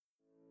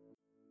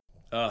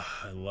Ugh,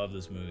 I love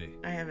this movie.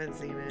 I haven't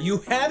seen it. You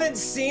haven't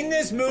seen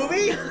this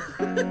movie?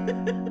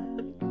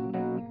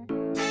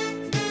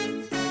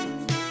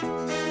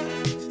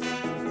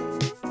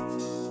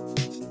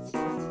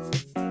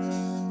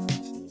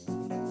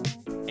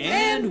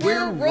 And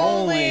we're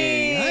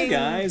rolling! Hi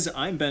guys,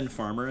 I'm Ben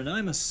Farmer and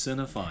I'm a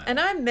cinephile. And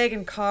I'm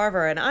Megan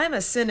Carver and I'm a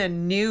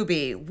cine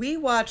newbie. We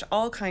watch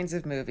all kinds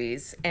of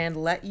movies and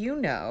let you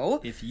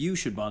know if you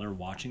should bother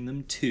watching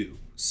them too.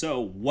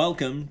 So,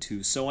 welcome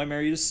to So I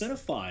Married a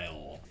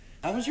Cinephile.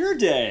 How was your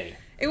day?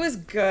 It was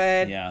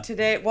good. Yeah.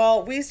 Today,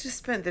 well, we just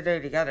spent the day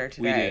together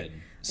today. We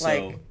did.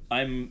 So,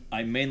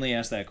 I mainly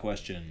asked that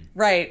question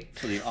right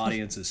for the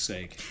audience's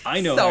sake. I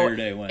know how your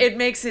day went. It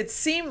makes it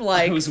seem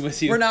like I was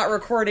with you. We're not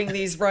recording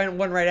these one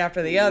right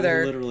after the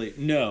other. Literally,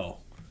 no.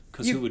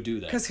 Because who would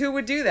do that? Because who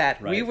would do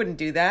that? Right. We wouldn't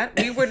do that.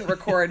 We wouldn't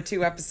record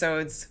 2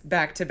 episodes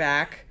back to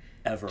back.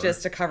 Ever.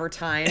 Just to cover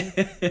time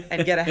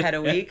and get ahead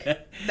a week.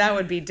 That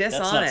would be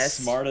dishonest. That's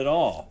not smart at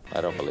all.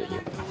 I don't believe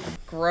you.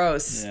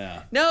 Gross.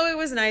 Yeah. No, it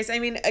was nice. I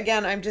mean,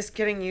 again, I'm just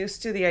getting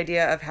used to the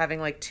idea of having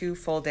like 2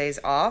 full days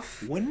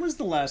off. When was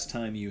the last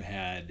time you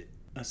had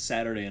a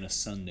Saturday and a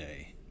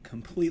Sunday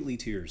completely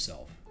to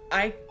yourself?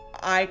 And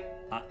I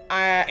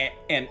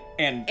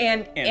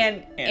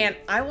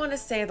want to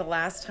say the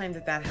last time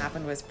that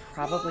happened was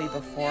probably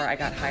before I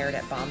got hired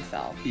at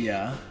Bombfell.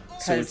 Yeah.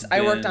 Because I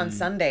worked on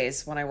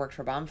Sundays when I worked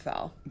for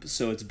Bombfell.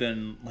 So it's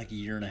been like a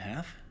year and a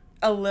half?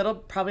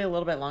 Probably a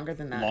little bit longer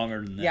than that.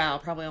 Longer than that? Yeah,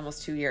 probably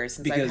almost 2 years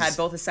since I've had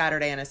both a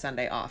Saturday and a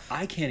Sunday off.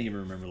 I can't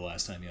even remember the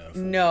last time you had a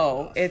full weekend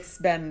off. It's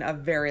been a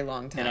very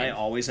long time. And I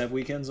always have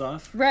weekends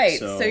off. Right.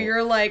 So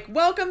you're like,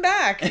 welcome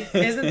back.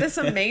 Isn't this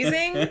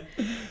amazing?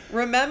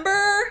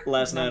 Remember?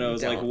 Last night I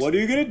was like, what are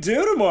you going to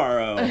do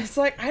tomorrow? It's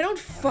like, I don't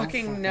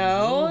fucking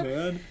know.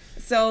 Man.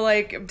 So,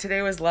 like,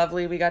 today was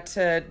lovely. We got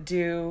to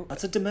do...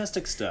 Lots of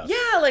domestic stuff.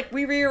 Yeah, like,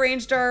 we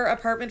rearranged our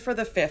apartment for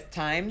the 5th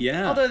time.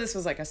 Yeah. Although this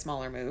was, like, a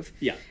smaller move.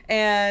 Yeah.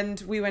 And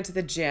we went to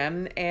the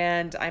gym,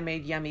 and I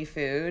made yummy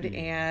food,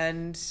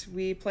 and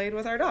we played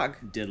with our dog.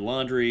 Did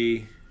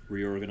laundry,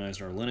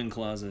 reorganized our linen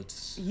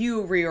closets.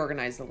 You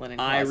reorganized the linen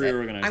closet. I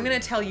reorganized I'm going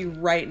to tell you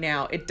right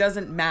now, it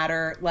doesn't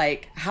matter,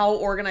 like, how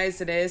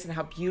organized it is and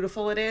how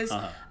beautiful it is.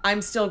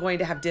 I'm still going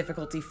to have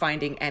difficulty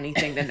finding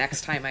anything the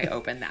next time I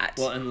open that.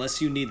 Well,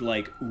 unless you need,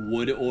 like,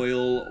 wood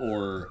oil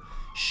or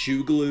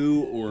shoe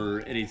glue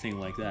or anything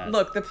like that.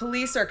 Look, the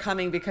police are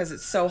coming because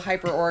it's so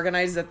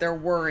hyper-organized that they're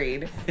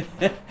worried.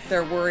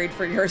 They're worried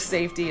for your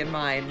safety and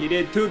mine. You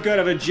did too good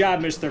of a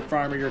job, Mr.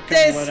 Farmer. You're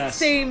coming with us. This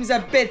seems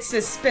a bit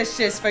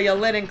suspicious for your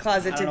linen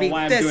closet to be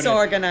I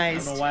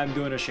disorganized. don't know why I'm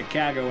doing a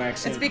Chicago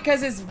accent. It's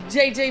because it's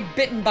J.J.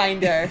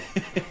 Bittenbinder.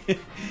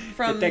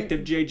 From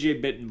Detective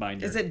J.J.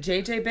 Bittenbinder. Is it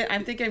J.J.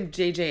 I'm thinking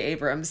J.J.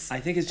 Abrams. I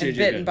think it's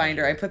J.J.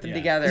 Bittenbinder. I put them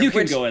together. You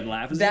can go ahead and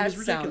laugh. That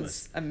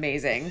sounds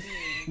amazing.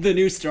 The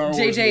new Star Wars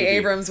J.J. movie.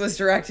 Abrams was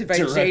directed by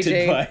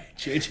J.J.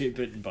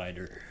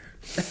 Bittenbinder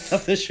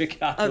of the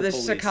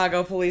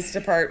Chicago Police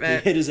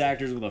Department. He hit his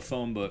actors with a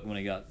phone book when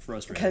he got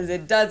frustrated. Because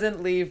it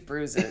doesn't leave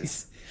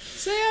bruises.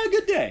 So yeah,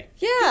 good day.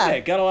 Yeah. Good day.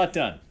 Got a lot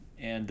done.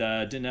 And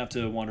didn't have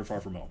to wander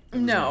far from home.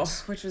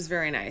 Nice. Which was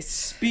very nice.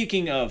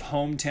 Speaking of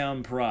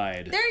hometown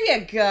pride. There you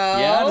go.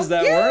 Yeah, does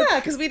that work?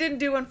 Yeah, because we didn't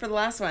do one for the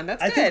last one.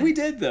 That's good. I think we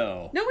did,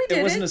 though. No, we didn't.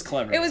 It wasn't as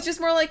clever. It was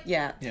just more like,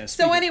 yeah.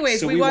 So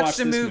anyways, we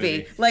watched a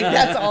movie. Like,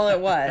 that's all it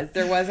was.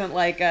 There wasn't,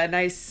 like, a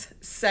nice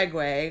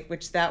segue,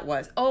 which that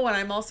was. Oh, and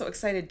I'm also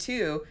excited,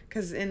 too,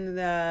 because in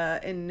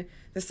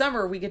the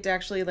summer, we get to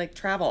actually, like,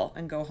 travel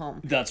and go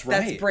home. That's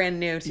right. That's brand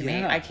new to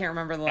me. I can't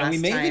remember the last time.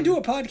 And we may even do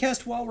a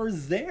podcast while we're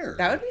there.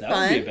 That would be fun.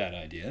 That would be a bad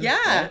idea.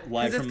 Yeah,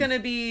 because it's going to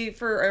be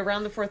for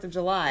around the 4th of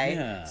July.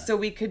 Yeah. So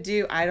we could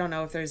do, I don't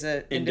know if there's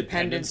a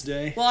Independence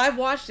Day. Well, I've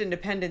watched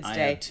Independence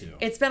Day. I have too.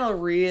 It's been a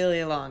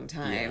really long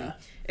time. Yeah.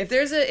 If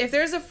there's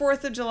a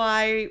 4th of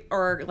July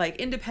or like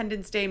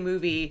Independence Day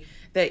movie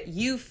that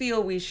you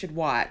feel we should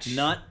watch.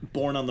 Not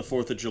Born on the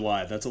 4th of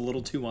July. That's a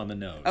little too on the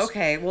nose.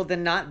 Okay, well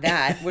then not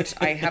that, which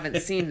I haven't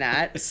seen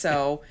that.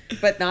 So,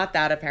 but not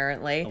that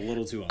apparently. A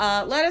little too on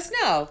the nose. Let us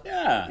know.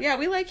 Yeah. Yeah,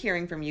 we like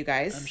hearing from you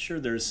guys. I'm sure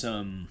there's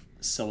some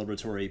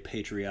celebratory,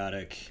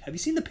 patriotic. Have you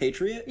seen The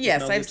Patriot?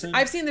 Yes,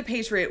 I've seen The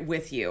Patriot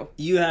with you.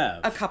 You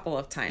have a couple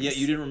of times. Yeah,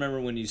 you didn't remember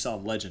when you saw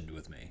Legend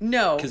with me.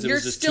 No, because it you're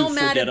was just still too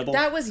mad forgettable.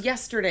 that was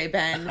yesterday,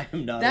 Ben.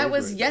 I'm not. That over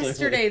was it,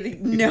 yesterday.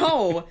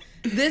 No,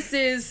 this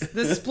is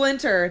the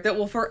splinter that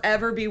will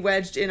forever be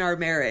wedged in our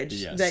marriage.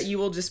 Yes. That you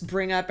will just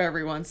bring up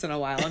every once in a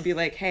while and be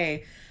like,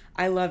 "Hey,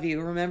 I love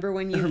you. Remember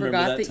when you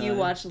forgot that you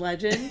watched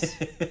Legend?"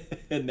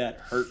 And that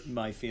hurt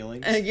my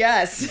feelings.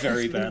 Yes,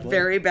 very badly.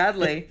 Very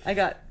badly. I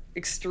got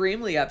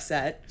extremely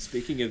upset.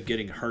 Speaking of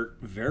getting hurt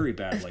very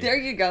badly. There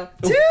you go.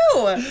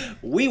 2!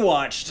 We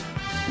watched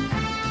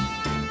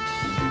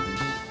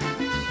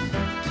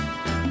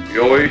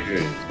Yo,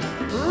 Adrian.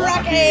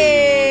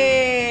 Rocky!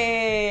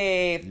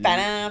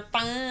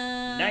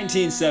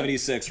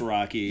 1976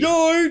 Rocky.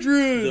 Yo,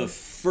 Adrian! The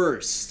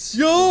first.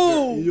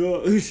 Yo!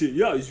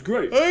 Yeah, he's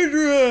great.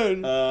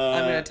 Adrian!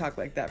 I'm going to talk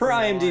like that. Per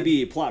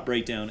IMDb plot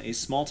breakdown, a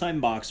small-time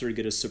boxer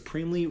gets a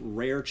supremely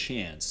rare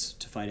chance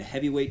to fight a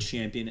heavyweight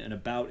champion in a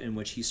bout in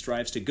which he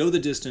strives to go the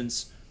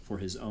distance for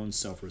his own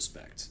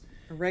self-respect.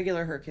 A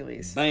regular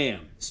Hercules.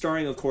 Bam!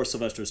 Starring, of course,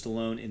 Sylvester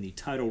Stallone in the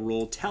title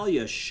role.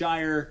 Talia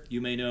Shire,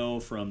 you may know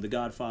from The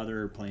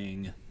Godfather,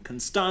 playing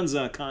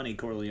Constanza Connie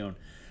Corleone.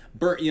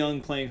 Burt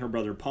Young playing her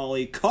brother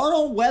Paulie.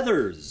 Carl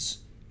Weathers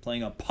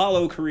playing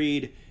Apollo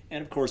Creed.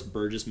 And, of course,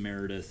 Burgess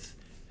Meredith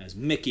as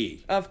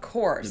Mickey. Of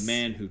course. The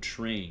man who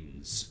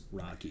trains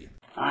Rocky.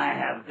 I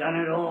have done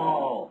it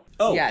all.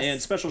 Oh, Yes.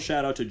 and special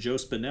shout out to Joe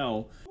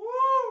Spinell,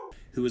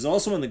 who is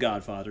also in The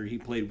Godfather. He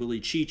played Willie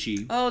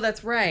Chichi, Oh,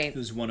 that's right.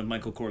 who's one of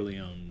Michael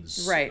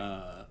Corleone's Right.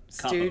 capo.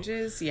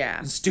 Stooges? Yeah.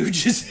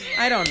 Stooges.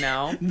 I don't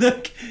know.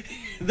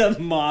 The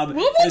mob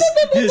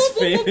is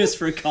famous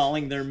for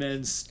calling their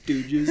men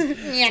stooges.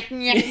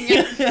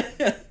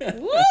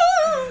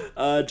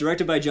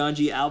 Directed by John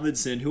G.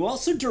 Avildsen, who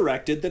also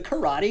directed The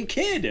Karate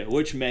Kid,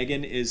 which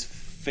Megan is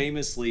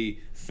famously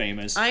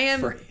famous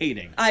for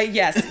hating.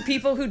 Yes,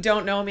 people who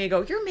don't know me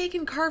go, "You're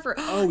Megan Carver.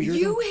 Oh,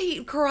 you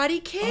hate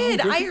Karate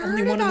Kid. I heard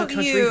only one about in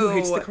the country you. who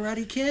hates The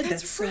Karate Kid.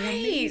 That's so right.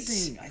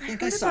 amazing. I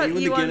think I heard saw you in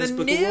the about Guinness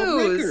Book of World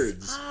news.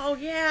 Records. Oh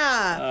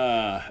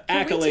yeah. Can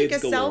we Accolades take a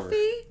galore.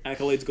 selfie?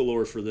 Accolades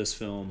galore for this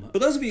film. For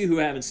those of you who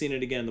haven't seen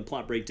it, again, the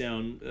plot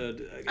breakdown.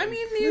 I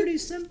mean, pretty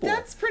simple.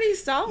 That's pretty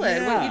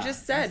solid. What you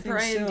just said per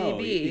I think so.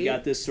 IMDb. You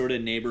got this sort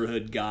of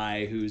neighborhood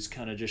guy who's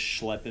kind of just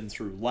schlepping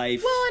through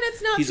life. Well, and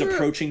it's not He's through-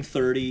 approaching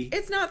 30.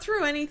 It's not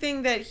through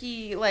anything that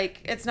he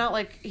it's not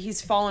like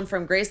he's fallen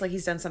from grace, like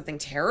he's done something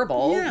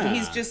terrible. Yeah.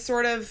 He's just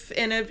sort of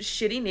in a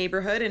shitty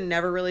neighborhood and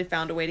never really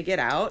found a way to get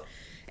out.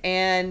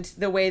 And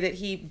the way that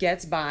he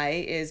gets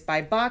by is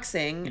by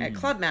boxing at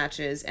club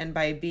matches and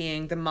by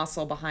being the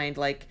muscle behind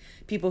like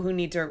people who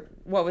need to,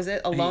 what was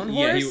it? A lone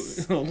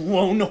horse? A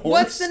lone horse.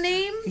 What's the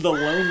name? The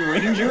Lone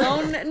Ranger?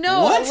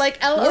 No, What?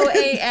 like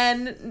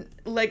LOAN,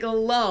 like a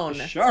lone.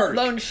 Shark.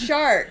 Lone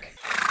shark.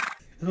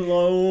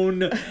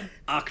 Lone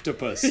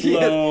octopus.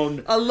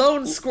 Lone A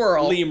lone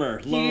squirrel.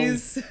 lemur. Lone.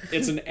 He's-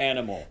 It's an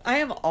animal. I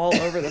am all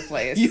over the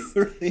place. You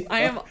really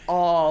I am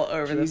all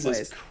over Jesus the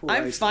place.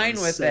 Christ I'm fine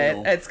on with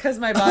sale. it. It's because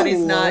my body's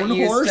not lone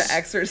used horse? to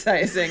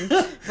exercising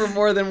for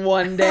more than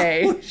one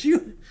day. Would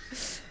you?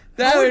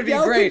 That How- would be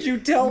how great. could you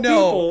tell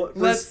no,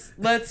 people-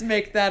 let's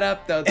make that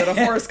up though. That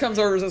a horse comes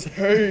over and says,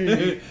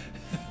 "Hey,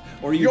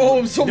 Or you you owe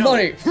him some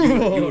money."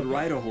 you would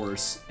ride a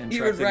horse and You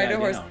track would the ride guy a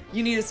horse. down.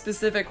 You need a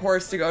specific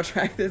horse to go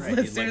track this. Right,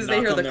 As you'd, soon like, as they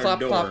knock hear on the their clop,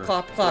 door. clop,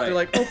 clop, clop, Right. they're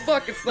like, "Oh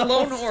fuck, it's the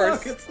lone horse.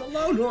 Fuck, it's the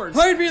lone horse.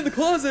 Hide me in the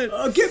closet."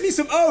 Get me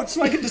some oats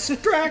so I can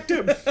distract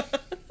him.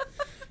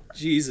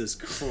 Jesus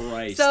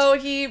Christ. So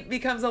he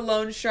becomes a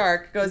lone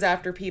shark, goes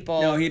after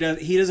people. No, he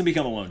doesn't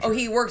become a loan shark. Oh,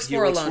 he works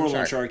for a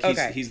loan shark. He's,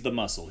 Okay. he's the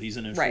muscle. He's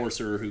an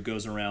enforcer who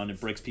goes around and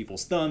breaks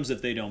people's thumbs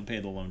if they don't pay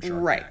the loan shark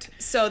Right. back.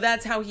 So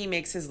that's how he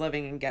makes his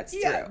living and gets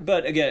Yeah, through.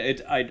 but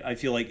again, I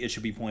feel like it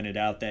should be pointed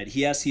out that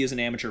he is an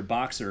amateur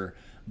boxer,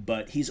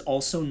 but he's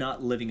also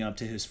not living up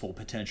to his full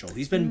potential.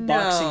 He's been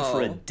boxing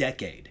for a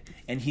decade,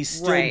 and he's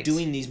still Right.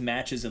 doing these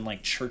matches in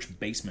like church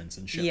basements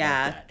and shit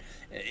Yeah. like that.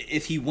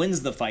 If he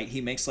wins the fight,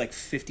 he makes like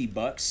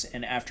 $50,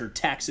 and after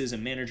taxes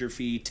and manager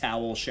fee,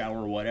 towel,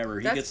 shower, whatever,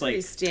 he That's gets like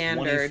pretty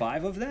standard.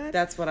 25 of that.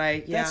 That's what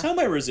I, yeah. That's how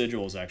my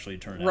residuals actually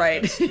turn out.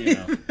 Right. That's, you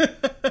know,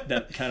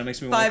 that kind of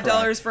makes me want to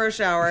cry. $5 for a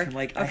shower. I'm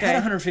like, I had a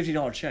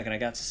 $150 check and I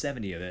got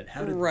 70 of it.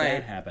 How did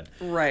that happen?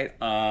 Right.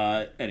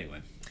 Anyway,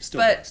 still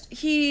But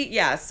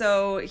blessed.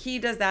 so he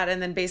does that,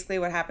 and then basically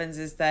what happens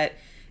is that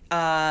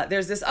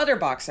there's this other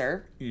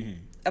boxer,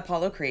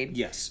 Apollo Creed.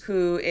 Yes.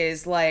 Who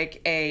is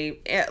like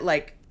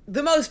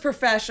the most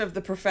professional of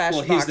the professional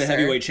Well, he's boxer. the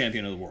heavyweight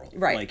champion of the world.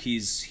 Right. Like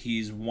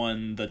he's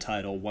won the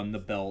title, won the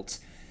belt.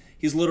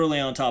 He's literally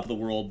on top of the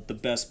world, the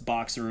best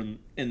boxer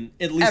in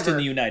at least Ever. in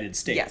the United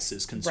States Yes,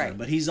 is concerned. right.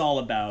 But he's all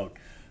about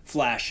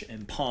flash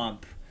and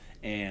pomp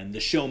and the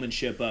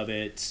showmanship of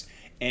it.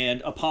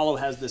 And Apollo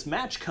has this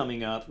match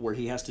coming up where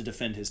he has to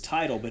defend his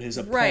title, but his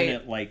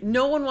opponent Right.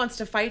 No one wants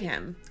to fight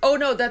him. Oh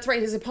no, that's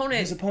right. His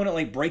opponent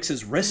like breaks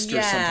his wrist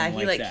or something like that.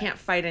 he like can't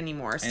fight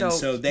anymore. And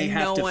so they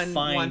have no to one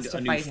find wants to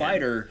a new fight him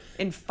fighter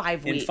in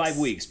 5 weeks. in 5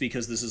 weeks,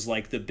 because this is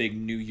like the big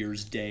New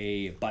Year's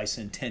Day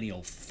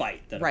bicentennial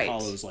fight that Right.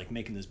 Apollo's like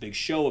making this big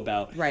show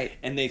about. Right.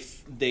 And they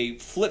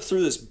flip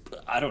through this,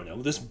 I don't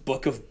know, this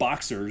book of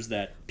boxers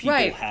that people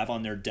Right. have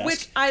on their desk.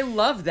 Which I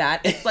love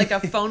that. It's like a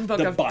phone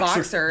book of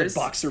boxers. The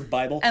boxer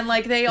Bible. And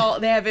like they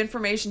have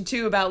information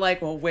too about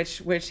like, well,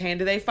 which hand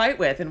do they fight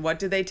with and what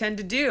do they tend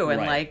to do and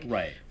Right, like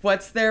right.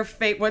 what's their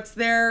fate, what's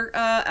their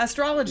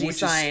astrology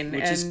sign,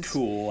 which is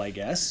cool, I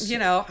guess. You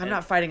know, I'm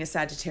not fighting a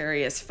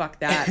Sagittarius. Fuck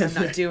that. I'm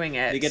not doing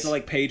it. They get to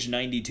like page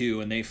 92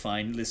 and they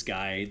find this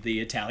guy, the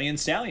Italian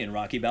stallion,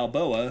 Rocky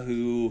Balboa,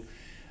 who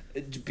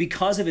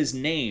because of his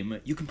name,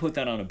 you can put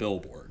that on a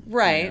billboard.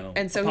 Right. You know?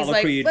 And so Apollo he's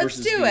like, Creed let's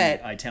versus do the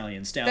it.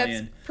 Italian Stallion.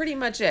 That's pretty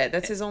much it.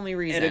 That's his only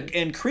reason.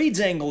 And Creed's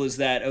angle is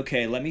that,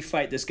 okay, let me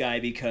fight this guy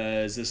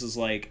because this is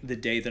like the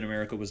day that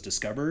America was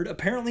discovered.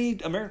 Apparently,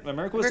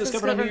 America was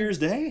discovered on New Year's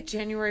Day?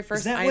 January 1st.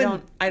 Is that I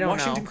when don't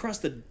Washington know.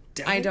 crossed the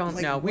devil? I don't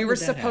Like, know. when We were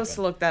did that supposed to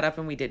happen? look that up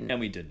and we didn't. And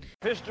we didn't.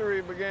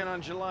 History began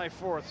on July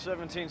 4th,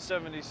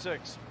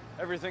 1776.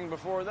 Everything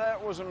before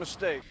that was a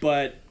mistake.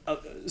 But,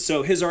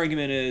 so his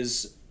argument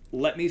is,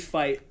 let me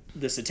fight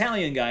this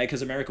Italian guy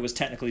because America was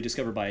technically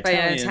discovered by By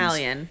an Italians.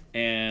 Italian.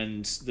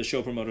 And the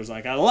show promoter's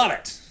like, I love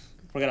it.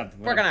 We're gonna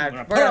We're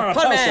gonna put it on a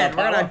put him poster, in.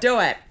 We're Apollo. gonna do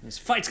it. This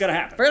fight's gotta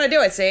happen. We're gonna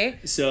do it, see?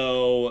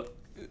 So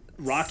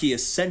Rocky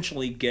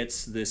essentially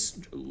gets this,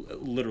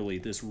 literally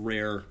this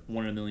rare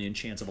 1 in a million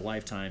chance of a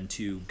lifetime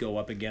to go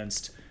up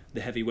against the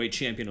heavyweight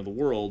champion of the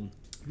world.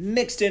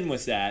 Mixed in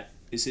with that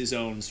is his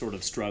own sort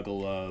of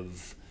struggle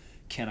of,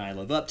 can I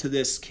live up to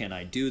this? Can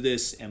I do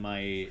this? Am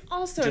I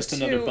Also, just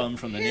another too, bum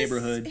from the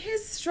neighborhood?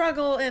 His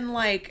struggle in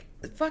like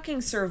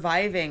fucking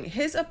surviving.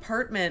 His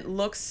apartment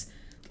looks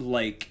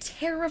Like,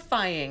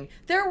 terrifying.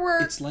 There were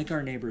it's like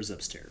our neighbors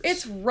upstairs.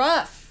 it's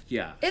rough.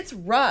 Yeah. It's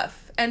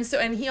rough. And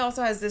he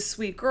also has this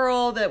sweet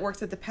girl that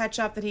works at the pet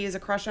shop that he has a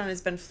crush on and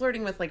has been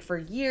flirting with like for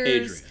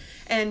years.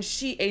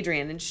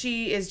 Adrian, and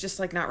she is just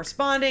like not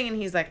responding, and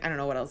he's like, I don't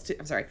know what else to,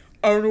 I'm sorry.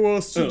 I don't know what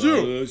else to do. I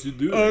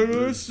don't know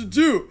what else to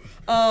do.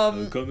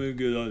 Come and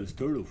get on this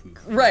turtle food.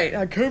 Right.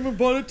 I came and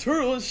bought a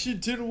turtle and she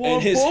didn't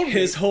want And to bone me.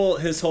 his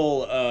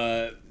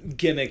whole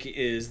gimmick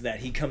is that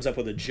he comes up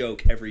with a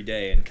joke every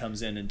day and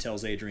comes in and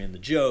tells Adrian the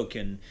joke,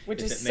 and Which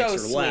if is it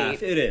makes so her laugh,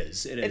 sweet. it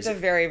is. It's a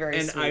very, very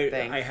and sweet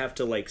thing. I have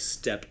to like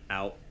step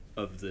out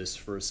of this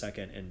for a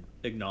second and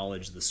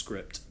acknowledge the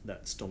script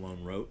that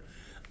Stallone wrote.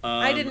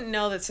 I didn't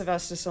know that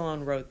Sylvester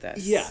Stallone wrote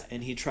this. Yeah,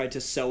 and he tried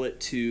to sell it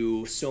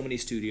to so many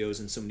studios,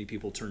 and so many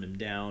people turned him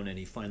down, and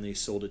he finally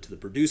sold it to the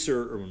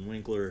producer, Irwin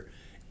Winkler,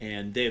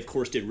 and they, of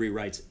course, did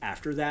rewrites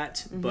after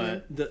that,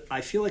 but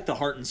I feel like the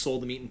heart and soul,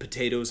 the meat and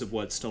potatoes of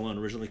what Stallone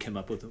originally came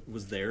up with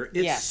was there.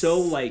 It's Yes. so,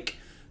 like,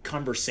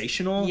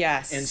 conversational,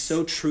 Yes. and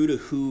so true to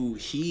who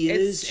he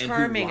is It's and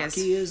charming who as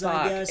Rocky is, I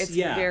fuck. guess. It's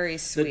yeah. very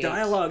sweet. The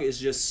dialogue is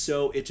just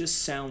so, it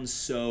just sounds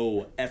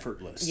so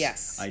effortless,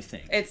 Yes. I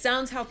think. It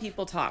sounds how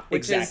people talk,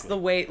 which is Exactly. the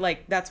way,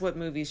 like, that's what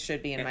movies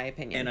should be, in my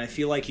opinion. And I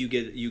feel like you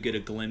get a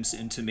glimpse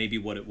into maybe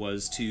what it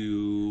was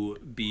to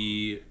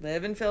be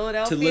live in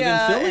Philadelphia. to live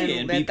in Philly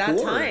and be at that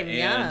poor. time,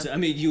 yeah. And I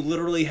mean, you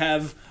literally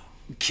have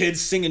kids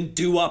singing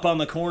doo-wop on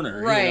the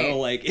corner. Right. You know,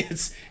 like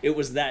it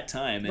was that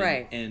time. And,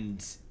 Right.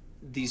 And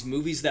these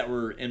movies that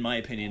were, in my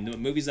opinion, the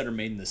movies that are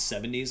made in the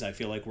 70s, I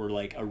feel like were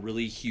like a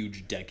really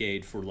huge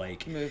decade for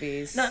like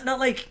Movies. Not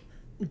like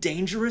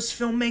dangerous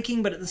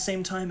filmmaking, but at the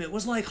same time, it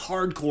was like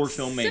hardcore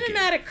filmmaking.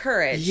 Cinematic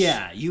courage.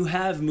 Yeah, you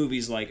have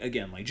movies like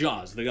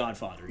Jaws, The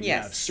Godfather. You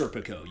Yes. have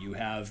Serpico. You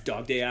have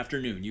Dog Day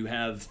Afternoon. You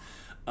have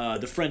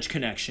The French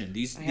Connection.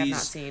 I have not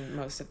seen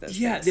most of this.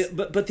 Yeah,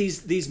 but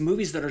these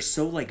movies that are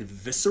so like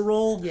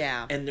visceral.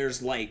 Yeah. And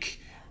there's like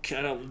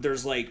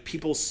there's like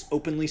people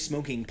openly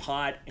smoking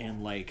pot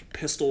and like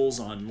pistols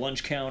on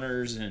lunch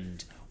counters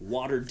and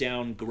watered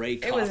down gray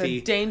coffee. It was a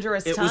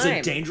dangerous It was a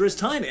time. dangerous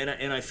time,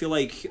 and I feel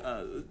like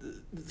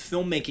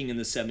filmmaking in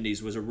the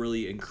 70s was a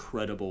really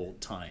incredible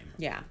time.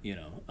 Yeah. You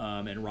know,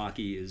 and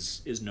Rocky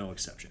is no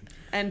exception.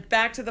 And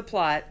back to the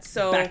plot.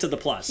 So Back to the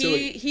plot. So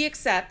he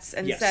accepts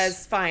and Yes.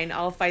 says, "Fine,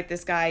 I'll fight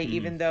this guy,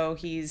 even though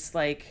he's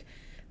like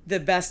the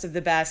best of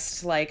the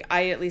best. Like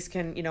I at least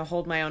can,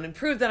 hold my own and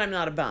prove that I'm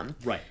not a bum."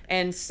 Right.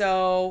 And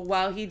so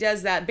while he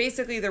does that,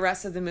 basically the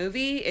rest of the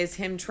movie is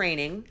him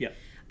training. Yeah.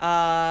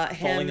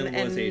 Him in love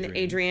and with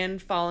Adrian.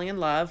 falling in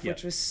love, Yeah.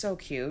 which was so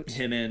cute.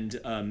 Him and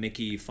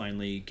Mickey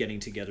finally getting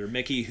together.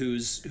 Mickey,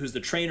 who's the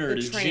trainer at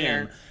his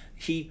trainer. gym,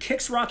 he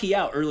kicks Rocky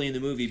out early in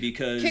the movie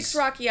because Kicks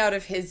Rocky out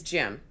of his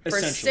gym. For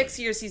Essentially. 6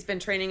 years, he's been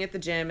training at the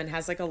gym and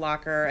has like a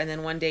locker. And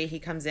then one day he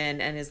comes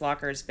in and his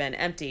locker's been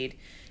emptied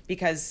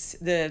because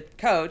the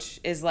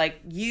coach is like,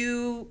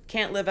 "You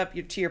can't live up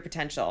to your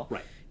potential.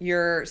 Right.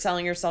 You're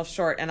selling yourself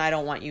short, and I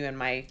don't want you in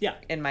my Yeah.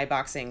 in my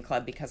boxing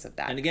club because of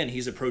that." And again,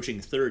 he's approaching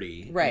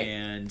 30, Right.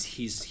 and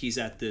he's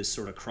at this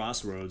sort of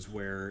crossroads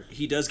where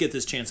he does get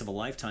this chance of a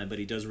lifetime, but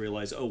he does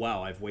realize, oh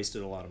wow, I've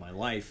wasted a lot of my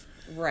life.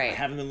 Right. I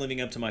haven't been living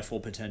up to my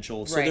full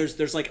potential. So Right.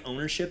 there's like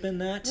ownership in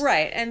that.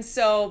 Right. And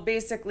so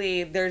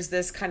basically there's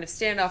this kind of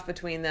standoff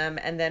between them,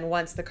 and then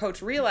once the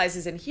coach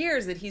realizes and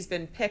hears that he's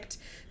been picked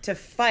to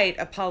fight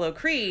Apollo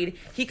Creed,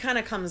 he kind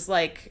of comes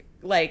like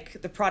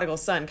the prodigal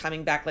son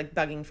coming back, like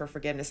begging for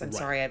forgiveness. I'm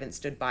sorry I haven't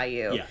stood by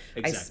you. Yeah,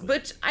 exactly.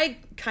 Which I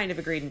kind of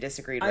agreed and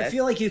disagreed with. I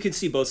feel like you could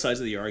see both sides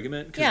of the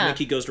argument because Yeah.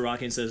 Mickey goes to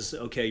Rocky and says,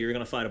 "Okay, you're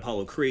going to fight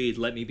Apollo Creed.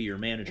 Let me be your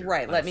manager.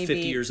 Right, I let have me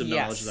 50 be- years of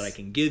knowledge yes. that I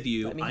can give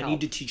you. Let me I help."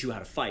 need to teach you how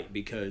to fight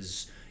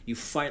because you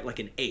fight like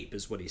an ape,"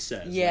 is what he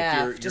says.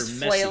 Yeah, like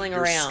just messy, flailing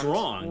you're around.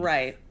 strong,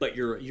 Right. But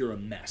you're a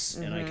mess,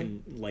 and I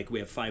can we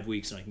have 5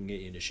 weeks and I can get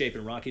you into shape.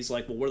 And Rocky's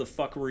like, "Well, where the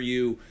fuck were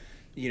you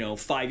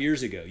 5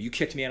 years ago, you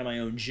kicked me out of my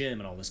own gym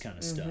and all this kind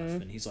of stuff.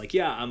 And he's like,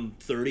 yeah, I'm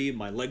 30,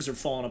 my legs are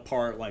falling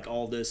apart, like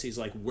all this. He's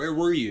like, where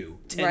were you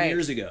 10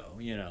 years ago?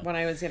 When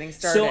I was getting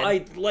started.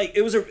 So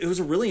it was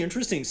a really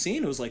interesting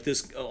scene. It was like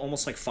this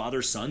almost like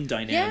father-son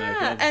dynamic.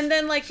 Yeah, and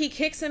then like he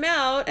kicks him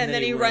out, and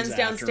then he runs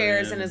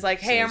downstairs and is like,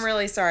 hey, I'm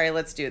really sorry,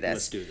 let's do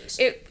this.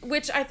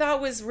 Which I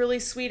thought was really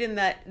sweet in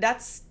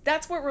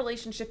that's what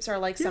relationships are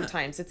like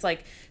sometimes. It's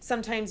like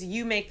sometimes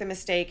you make the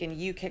mistake and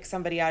you kick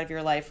somebody out of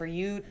your life, or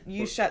you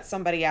shut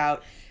somebody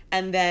out,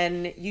 and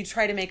then you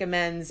try to make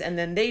amends, and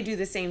then they do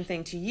the same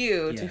thing to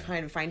you to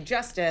kind of find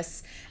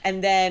justice,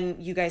 and then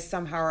you guys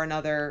somehow or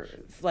another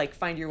like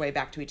find your way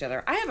back to each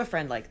other. I have a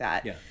friend like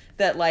that.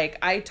 That like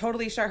I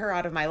totally shut her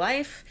out of my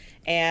life,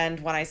 and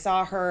when I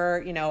saw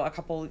her, a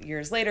couple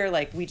years later,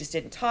 like we just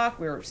didn't talk.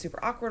 We were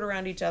super awkward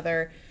around each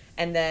other.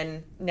 And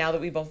then now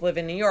that we both live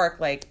in New York,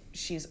 like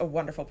she's a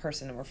wonderful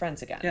person and we're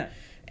friends again. Yeah.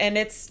 And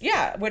it's,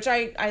 which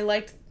I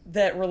liked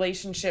that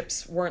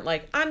relationships weren't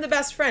like, I'm the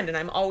best friend and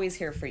I'm always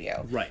here for you.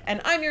 Right.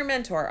 And I'm your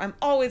mentor. I'm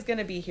always going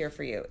to be here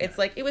for you. It's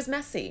like, it was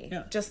messy,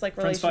 just like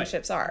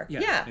relationships are.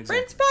 Yeah. Exactly.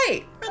 Friends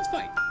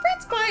fight.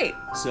 Friends fight.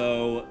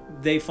 So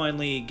they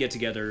finally get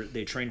together.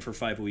 They train for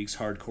 5 weeks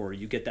hardcore.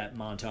 You get that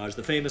montage,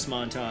 the famous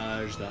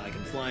montage, the I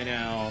Can Fly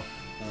Now.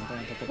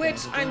 Which,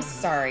 I'm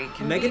sorry,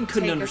 can Megan we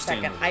couldn't take understand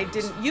a second? I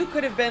didn't, you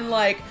could have been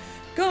like,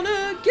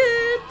 gonna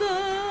get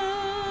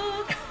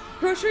the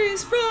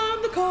groceries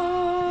from the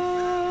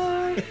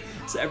car.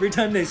 So every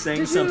time they sang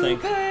Did something, you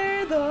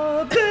pay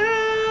the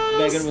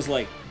bills? Megan was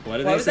like, what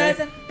did they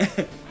say?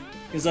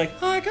 He's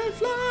like, I can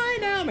fly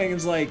now.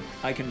 Megan's like,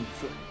 I can,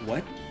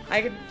 what?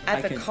 At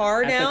the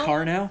car now? At the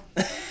car now?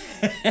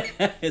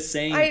 Is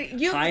saying, hi,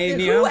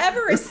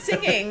 whoever is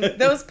singing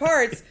those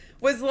parts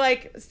was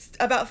like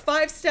about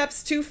 5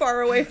 steps too far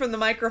away from the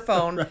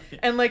microphone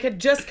and like had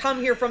just come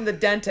here from the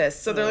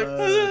dentist. So they're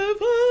like,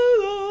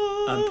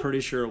 I'm pretty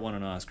sure it won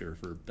an Oscar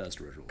for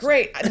Best Original Song.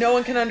 Great. No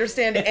one can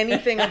understand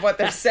anything of what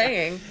they're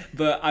saying.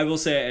 But I will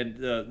say,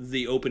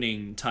 the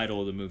opening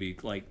title of the movie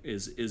like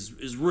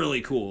is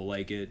really cool.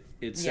 Like it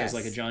says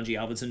like a John G.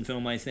 Alvinson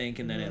film, I think,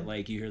 and then it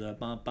like you hear that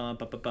bum bum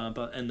bum bum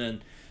bum, and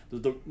then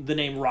the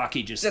name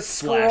Rocky just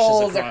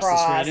flashes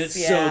across the screen.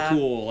 It's so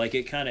cool. Like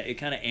it kind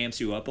of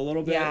amps you up a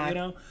little bit,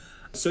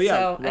 So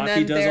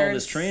Rocky does all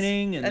this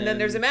training, and then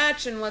there's a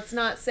match, and let's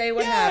not say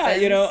what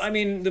happens. I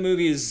mean, the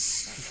movie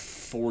is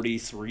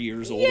 43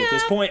 years old at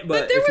this point,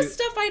 but there was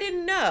stuff I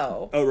didn't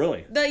know. Oh,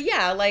 really?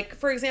 Like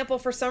for example,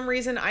 for some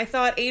reason I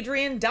thought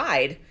Adrian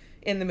died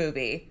in the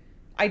movie.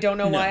 I don't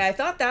know why I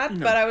thought that,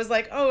 but I was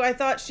like, oh, I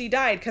thought she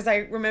died, because I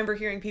remember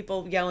hearing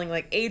people yelling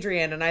like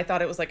Adrian, and I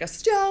thought it was like a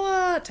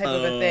Stella type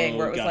of a thing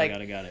where it was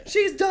like,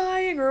 she's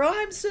dying, or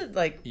I'm so,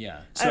 like, So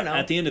I don't know.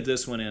 At the end of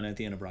this one and at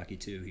the end of Rocky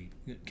 2, he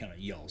kind of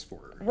yells for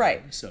her.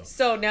 Right.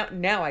 So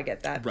now I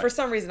get that. Right. For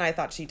some reason, I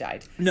thought she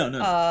died. No.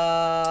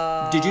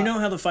 Did you know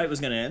how the fight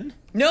was going to end?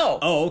 No.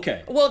 Oh,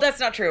 okay. Well, that's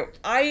not true.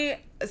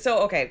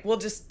 We'll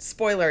just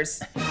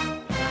spoilers.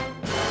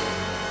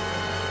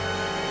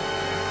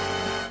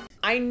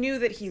 I knew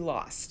that he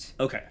lost.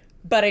 Okay.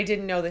 But I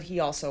didn't know that he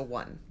also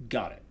won.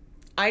 Got it.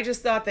 I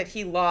just thought that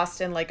he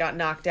lost and like got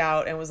knocked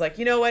out and was like,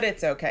 you know what,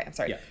 it's okay. I'm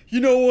sorry. Yeah. You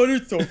know what,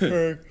 it's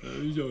okay.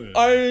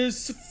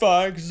 It's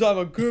fine because I'm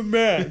a good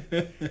man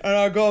and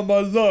I got my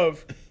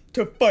love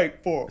to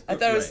fight for. I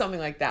thought it was something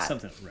like that.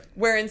 Something, right.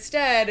 Where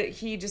instead,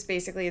 he just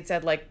basically had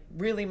said, like,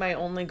 really my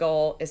only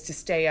goal is to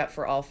stay up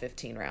for all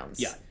 15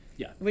 rounds.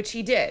 Yeah. Which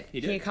he did.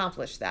 He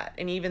accomplished that.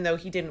 And even though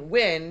he didn't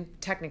win,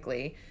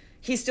 technically,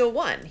 he still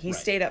won. He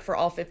stayed up for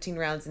all 15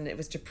 rounds, and it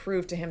was to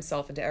prove to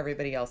himself and to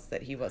everybody else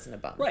that he wasn't a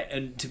bum. Right,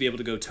 and to be able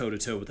to go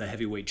toe-to-toe with a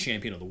heavyweight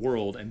champion of the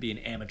world and be an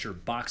amateur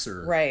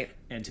boxer. Right.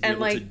 And to be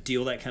able to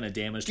deal that kind of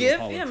damage to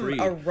Apollo Creed.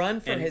 Give him a run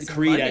for his money.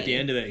 Creed, at the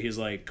end of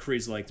it,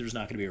 Creed's like, there's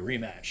not going to be a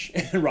rematch.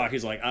 And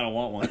Rocky's like, I don't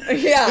want one.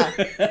 Yeah.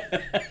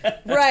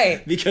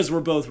 Right. Because we're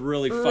both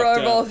really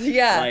fucked up.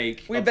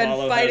 Like, we've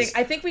Apollo been fighting.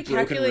 I think we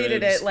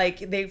calculated it, like,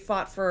 they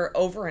fought for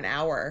over an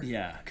hour.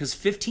 Yeah, because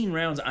 15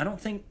 rounds, I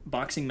don't think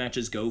boxing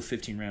matches go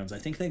 15 rounds. I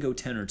think they go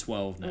 10 or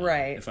 12 now.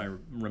 Right. If I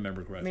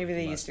remember correctly. Maybe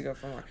they used to go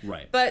for more.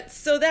 Right. But,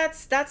 so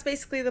that's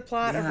basically the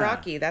plot of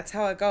Rocky. That's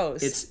how it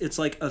goes. It's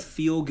like a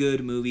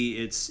feel-good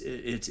movie. It's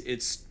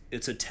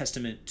a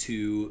testament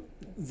to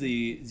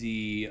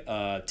the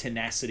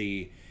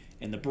tenacity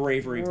and the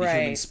bravery of the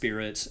human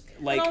spirit.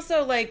 Like, and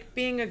also, like,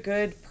 being a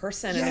good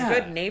person and a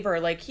good neighbor.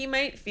 Like, he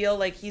might feel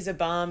like he's a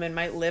bum and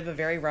might live a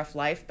very rough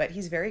life, but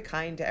he's very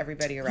kind to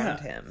everybody around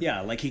him. Yeah,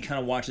 like, he kind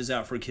of watches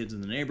out for kids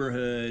in the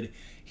neighborhood.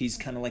 He's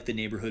kind of like the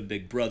neighborhood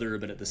big brother,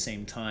 but at the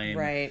same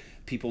time,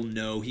 people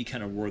know he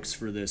kind of works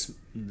for this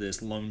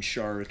loan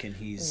shark, and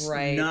he's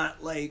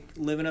not like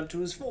living up to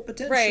his full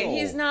potential. Right,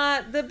 he's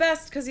not the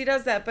best because he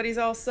does that, but he's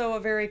also a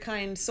very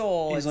kind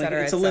soul. He's like,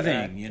 it's a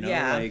living, you know.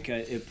 Yeah.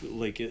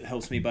 Like it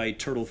helps me buy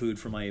turtle food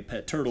for my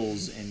pet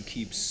turtles and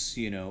keeps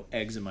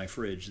eggs in my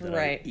fridge that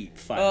I eat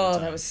 5 at a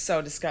time. That was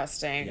so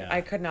disgusting. Yeah.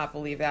 I could not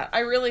believe that. I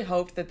really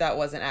hoped that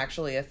wasn't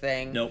actually a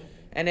thing. Nope.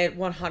 And it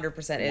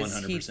 100% is.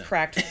 100%. He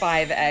cracked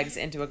 5 eggs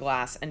into a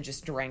glass and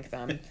just drank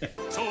them.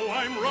 So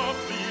I'm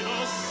roughly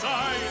the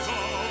size of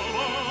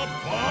a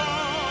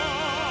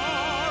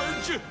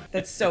barge.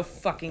 That's so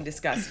fucking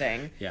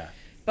disgusting. Yeah.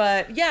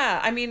 But yeah,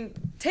 I mean,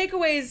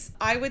 takeaways,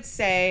 I would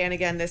say, and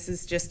again, this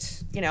is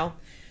just,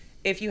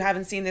 if you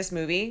haven't seen this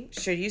movie,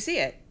 should you see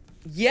it?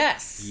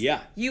 Yes.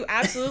 Yeah. You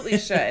absolutely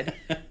should.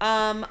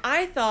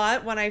 I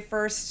thought when I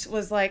first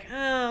was like,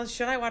 oh,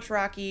 should I watch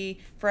Rocky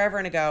forever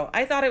and ago?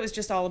 I thought it was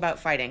just all about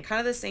fighting. Kind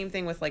of the same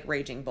thing with like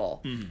Raging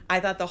Bull. I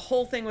thought the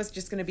whole thing was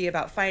just going to be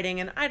about fighting,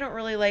 and I don't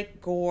really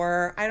like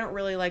gore. I don't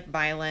really like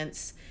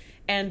violence.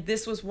 And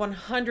this was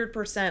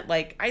 100%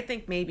 like, I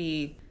think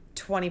maybe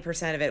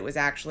 20% of it was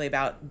actually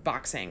about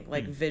boxing,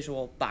 like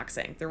visual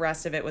boxing. The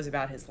rest of it was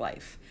about his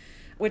life,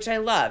 which I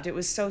loved. It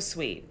was so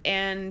sweet.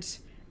 And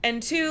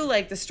two,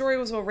 like, the story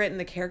was well written,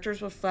 the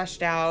characters were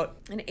fleshed out,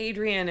 and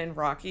Adrian and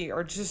Rocky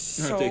are just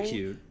so Aren't they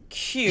cute?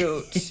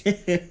 Cute.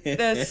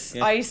 This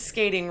ice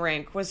skating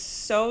rink was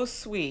so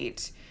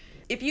sweet.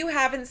 If you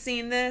haven't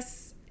seen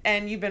this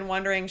and you've been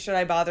wondering, should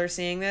I bother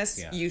seeing this?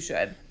 Yeah. You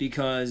should.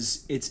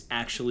 Because it's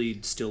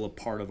actually still a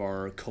part of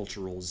our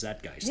cultural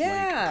zeitgeist.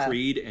 Yeah. Like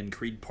Creed and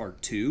Creed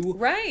Part 2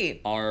 Right.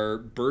 are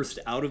birthed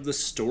out of the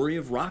story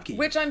of Rocky.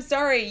 Which, I'm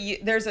sorry,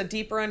 there's a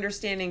deeper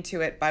understanding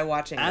to it by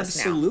watching this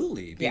now.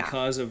 Absolutely, Yeah.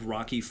 because of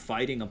Rocky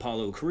fighting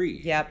Apollo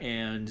Creed. Yep.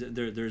 And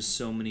there's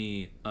so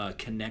many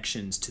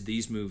connections to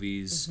these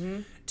movies,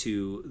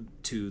 to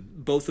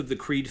both of the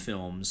Creed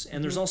films,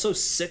 and there's also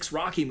 6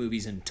 Rocky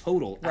movies in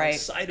total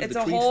outside of It's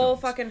the a Creed whole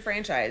films. fucking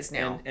franchise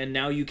now. And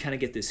now you kind of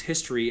get this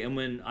history, and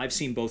when I've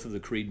seen both of the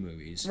Creed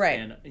movies, Right.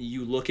 and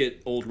you look at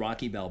old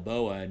Rocky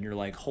Balboa, and you're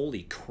like,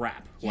 holy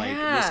crap, like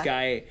Yeah. this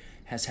guy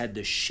has had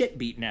the shit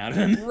beaten out of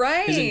him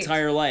Right. his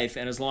entire life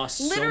and has lost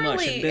so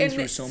much and been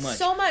through so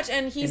much.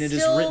 And he's And it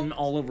is still written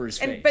all over his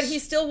face. But he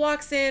still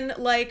walks in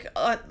like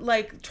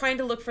trying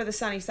to look for the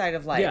sunny side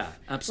of life. Yeah,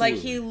 absolutely.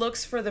 Like he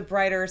looks for the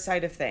brighter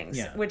side of things,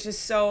 Yeah. which is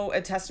so a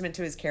testament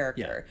to his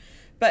character. Yeah.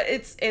 But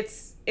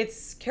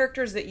it's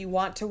characters that you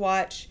want to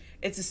watch.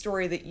 It's a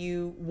story that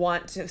you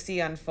want to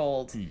see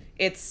unfold.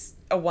 It's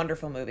a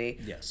wonderful movie.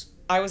 Yes.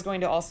 I was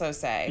going to also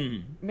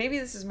say, maybe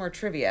this is more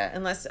trivia,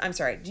 unless, I'm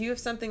sorry, do you have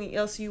something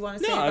else you want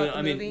to say No, about the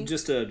I movie? mean,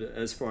 just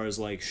as far as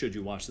like, should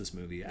you watch this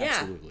movie?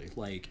 Absolutely.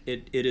 Like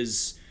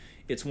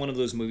it's one of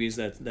those movies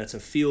that's a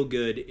feel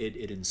good.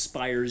 It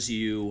inspires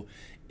you.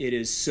 It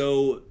is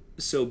so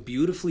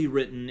beautifully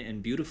written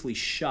and beautifully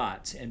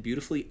shot and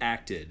beautifully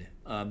acted.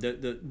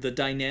 The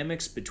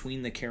dynamics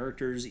between the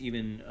characters,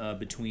 even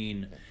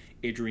between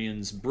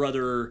Adrian's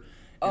brother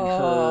and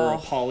her,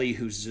 Polly,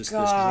 who's just this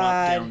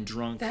drop down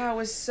drunk. That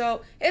was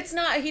so. It's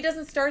not. He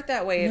doesn't start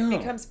that way. No. It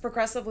becomes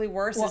progressively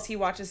worse Well, as he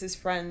watches his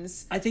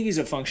friends I think he's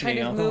a functioning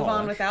kind of alcoholic. move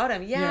on without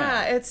him.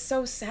 Yeah, it's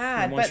so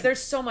sad. And once But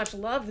there's so much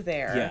love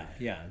there.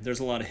 Yeah.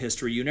 There's a lot of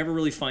history. You never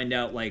really find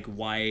out like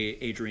why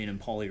Adrian and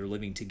Polly are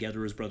living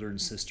together as brother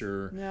and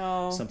sister.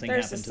 No, something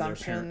there's happened to their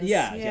parents. assumptions.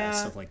 Yeah, Yeah.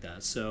 stuff like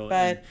that. So,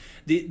 But-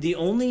 and the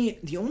only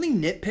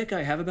nitpick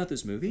I have about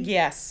this movie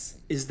Yes.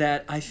 is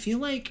that I feel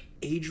like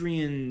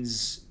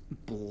Adrian's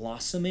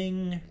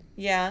blossoming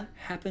Yeah.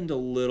 happened a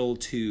little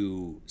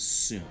too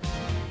soon.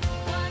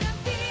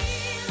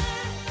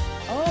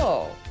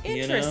 Oh,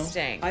 You know?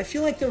 interesting. I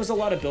feel like there was a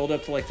lot of build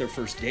up to like their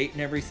first date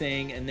and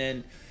everything, and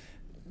then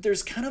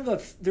there's kind of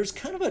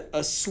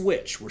a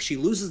switch where she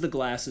loses the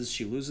glasses,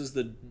 she loses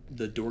the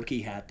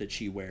dorky hat that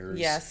she wears.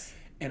 Yes.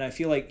 And I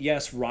feel like,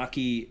 yes,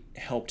 Rocky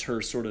helped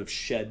her sort of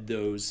shed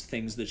those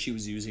things that she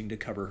was using to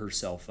cover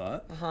herself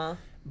up. Uh-huh.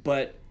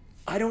 But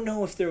I don't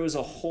know if there was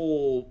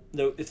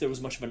if there was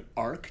much of an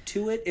arc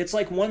to it. It's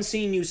like one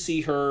scene you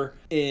see her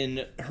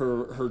in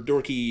her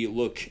dorky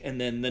look,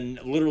 and then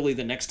literally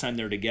the next time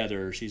they're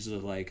together, she's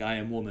just like, I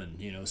am woman,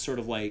 sort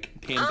of like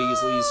Pam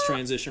Beasley's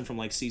transition from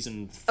like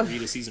season 3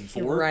 to season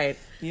 4. Right.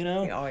 You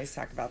know? We always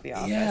talk about The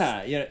Office.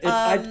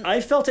 Yeah.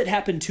 I felt it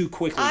happened too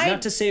quickly.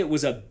 Not to say it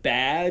was a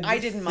bad I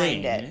didn't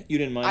mind thing. it. You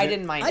didn't mind it? I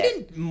didn't mind I it.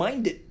 didn't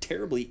mind it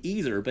terribly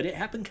either, but it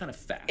happened kind of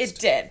fast. It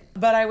did,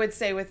 but I would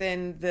say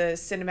within the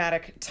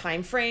cinematic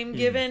time frame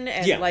given,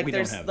 and Yeah, like we don't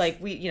there's have- like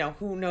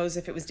who knows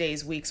if it was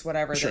days, weeks,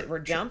 whatever Sure, that were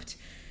sure. jumped.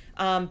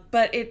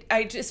 But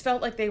I just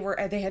felt like they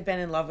had been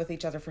in love with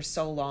each other for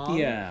so long,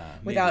 Yeah,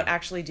 without maybe.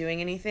 actually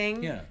doing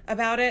anything Yeah.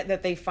 about it,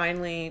 that they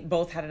finally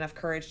both had enough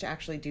courage to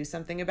actually do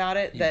something about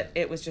it. That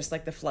it was just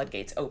like the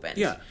floodgates opened.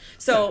 Yeah.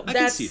 So Yeah, I can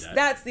that's see that.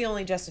 that's the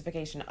only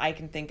justification I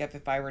can think of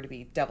if I were to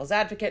be devil's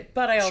advocate.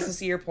 But I also Sure.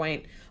 see your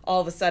point. All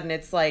of a sudden,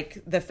 it's like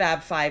the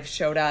Fab Five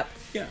showed up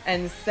Yeah.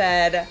 and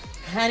said,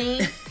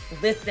 "Honey,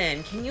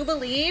 listen, can you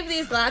believe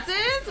these glasses?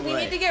 We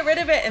Right. need to get rid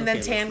of it." And then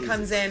Okay, Tan let's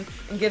comes lose in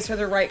and gives her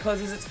the right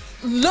clothes. It's,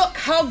 look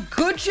how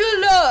good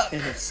you look.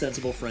 And a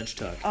sensible French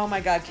tuck. Oh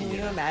my God, can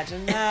you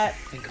imagine that?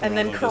 And And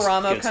then Karamo just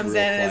Karamo gets comes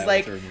real in and is quiet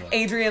like, with her and you're like,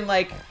 Adrian,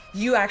 like,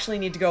 you actually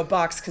need to go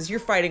box because you're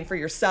fighting for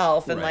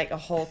yourself, and Right. like a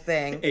whole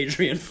thing.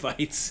 Adrian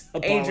fights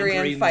Apollo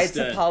Adrian Creed fights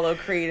instead. Apollo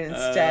Creed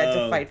instead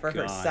to Oh, fight for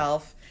God.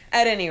 herself.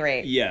 At any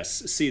rate.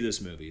 Yes, see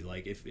this movie.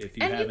 Like, if you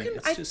And haven't, you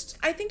can, it's just...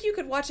 I think you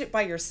could watch it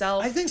by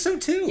yourself. I think so,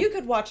 too. You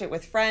could watch it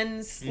with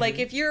friends. Like,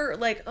 if you're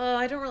like, oh,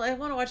 I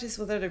want to watch this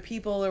with other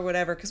people or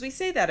whatever, because we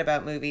say that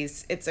about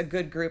movies. It's a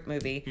good group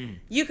movie.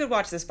 You could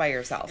watch this by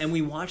yourself. And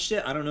we watched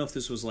it. I don't know if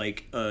this was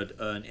like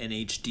an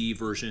NHD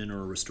version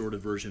or a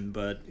restorative version,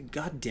 but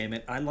god damn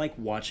it, I like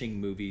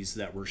watching movies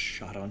that were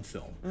shot on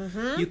film.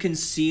 You can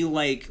see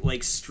like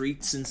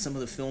streaks in some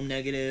of the film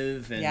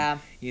negative, and Yeah.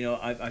 you know,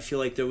 I feel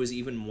like there was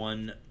even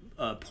one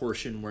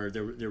portion where they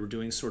were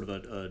doing sort of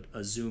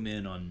a zoom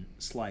in on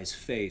Sly's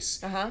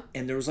face,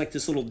 and there was like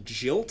this little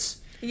jilt.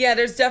 Yeah,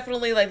 there's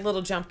definitely like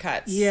little jump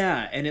cuts.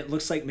 Yeah, and it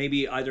looks like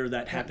maybe either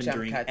that happened jump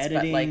during cuts, but,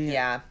 editing,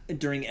 like,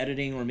 during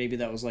editing, or maybe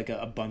that was like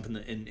a bump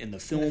in the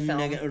film,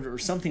 or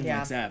something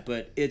like that.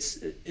 But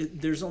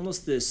there's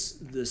almost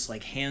this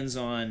like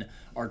hands-on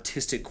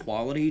artistic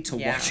quality to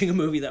watching a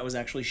movie that was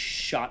actually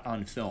shot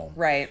on film.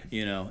 Right.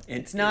 You know, and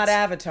It's not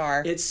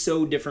Avatar. It's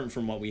so different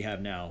from what we have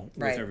now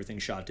with Right. everything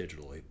shot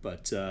digitally.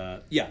 But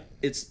yeah,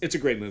 it's a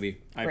great movie.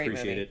 I Great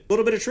appreciate movie. it. A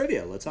little bit of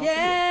trivia. Let's talk.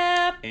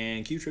 Yeah.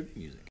 And cue trivia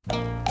music.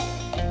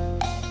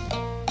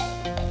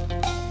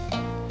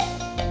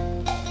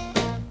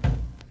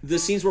 The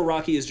scenes where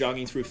Rocky is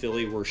jogging through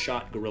Philly were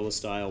shot guerrilla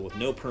style with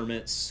no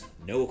permits,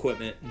 no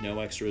equipment, no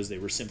extras. They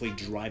were simply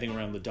driving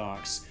around the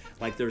docks.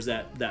 Like there's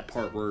that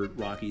part where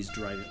Rocky's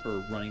driving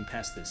or running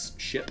past this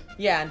ship.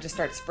 Yeah, and just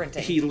start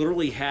sprinting. He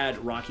literally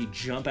had Rocky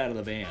jump out of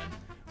the van,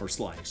 or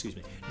Sly, excuse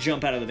me,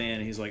 jump out of the van,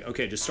 and he's like,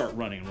 okay, just start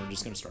running, and we're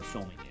just going to start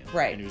filming you.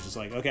 Right. And he was just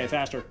like, okay,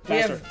 faster, We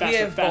faster, have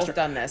faster, faster. both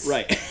done this.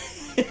 Right.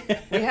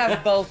 We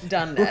have both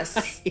done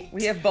this.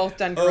 We have both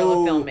done guerrilla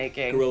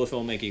filmmaking. Guerrilla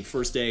filmmaking.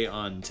 First day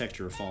on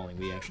Texture of Falling,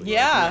 we actually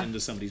went into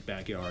somebody's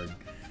backyard.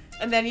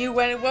 And then you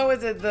went, what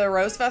was it, the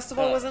Rose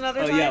Festival was another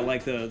time? Oh yeah,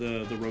 like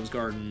the Rose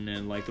Garden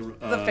and like the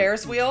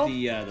Ferris wheel?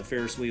 The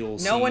Ferris wheel.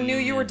 No one knew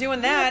scene you were and-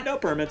 doing that. No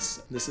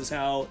permits. This is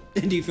how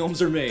indie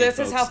films are made. This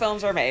is folks. how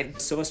films are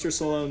made. Sylvester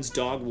Stallone's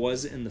dog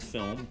was in the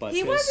film, but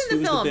He was in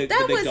the who film. the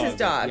That big was his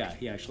dog. Yeah,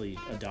 he actually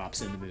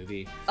adopts in the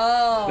movie.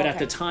 Oh, But at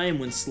the time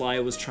when Sly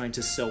was trying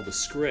to sell the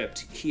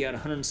script, he had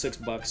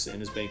 $106 in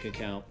his bank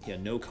account. He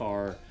had no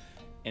car,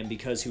 and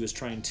because he was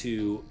trying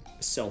to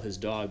sell his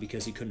dog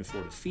because he couldn't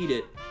afford to feed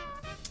it,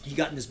 he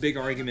got in this big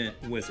argument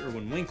with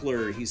Irwin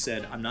Winkler. He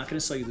said, I'm not going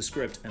to sell you the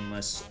script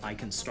unless I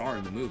can star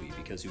in the movie,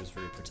 because he was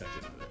very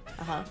protective of it.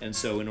 And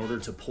so in order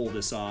to pull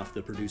this off,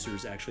 the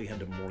producers actually had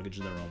to mortgage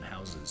their own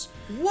houses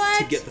What?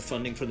 to get the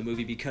funding for the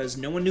movie, because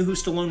no one knew who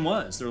Stallone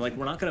was. They're like,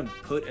 we're not going to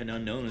put an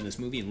unknown in this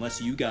movie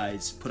unless you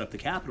guys put up the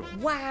capital.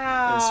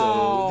 Wow. And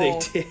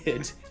so they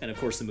did. And of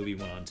course the movie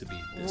went on to be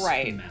this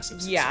Right.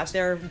 massive success. Yeah,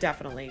 they're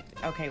definitely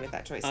okay with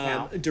that choice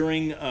now.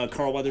 During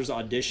Carl Weathers'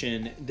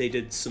 audition, they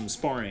did some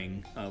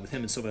sparring with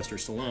him and Sylvester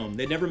Stallone.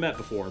 They'd never met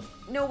before.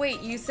 No,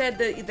 wait, you said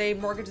that they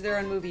mortgaged their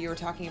own movie. You were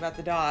talking about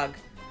the dog.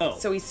 Oh.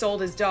 So he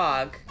sold his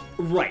dog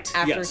Right.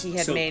 after yes. he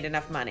had So, made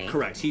enough money.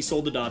 Correct. He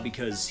sold the dog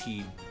because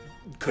he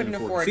couldn't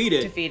afford to feed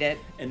it. to feed it.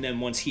 And then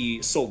once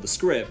he sold the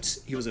script,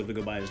 he was able to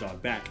go buy his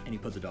dog back, and he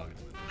put the dog in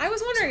the movie. I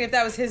was wondering if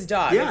that was his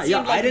dog. Yeah, It yeah.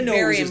 seemed like I didn't know it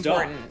very was his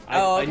important. dog.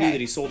 Oh, I okay. knew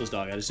that he sold his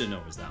dog. I just didn't know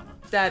it was that one.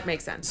 That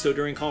makes sense. So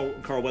during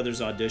Carl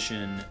Weathers'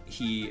 audition,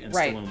 he and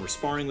Right. Stallone were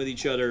sparring with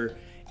each other,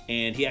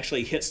 and he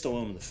actually hit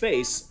Stallone in the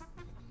face.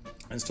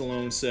 And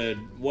Stallone said,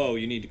 whoa,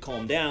 you need to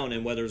calm down.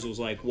 And Weathers was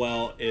like,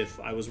 well, if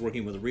I was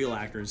working with a real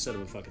actor instead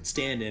of a fucking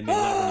stand-in, maybe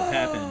that wouldn't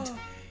have happened.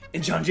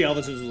 And John J.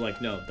 Elvis was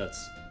like, no,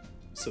 that's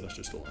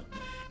Sylvester Stallone.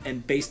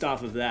 And based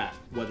off of that,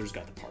 Weathers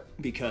got the part.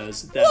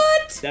 Because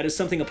that is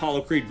something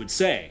Apollo Creed would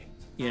say,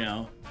 you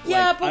know?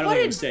 Yeah, Like, but I don't what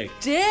make a a mistake.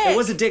 dick. It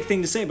was a dick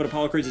thing to say, but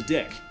Apollo Creed's a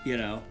dick, you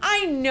know?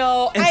 I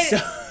know.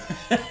 And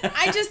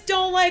I just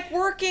don't like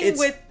working It's-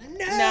 with.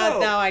 No.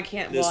 No, I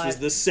can't. This well, was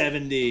the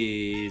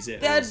 70s.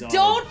 It was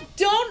all-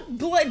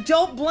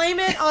 don't blame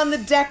it on the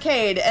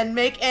decade and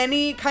make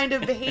any kind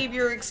of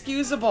behavior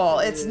excusable.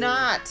 It's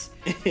not.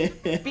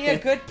 Be a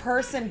good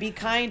person, be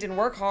kind, and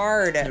work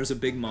hard. There's a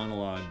big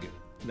monologue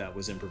that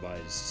was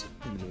improvised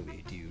in the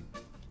movie.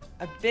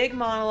 A big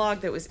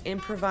monologue that was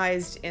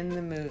improvised in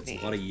the movie.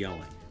 A lot of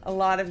yelling. A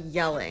lot of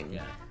yelling.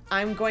 Yeah.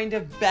 I'm going to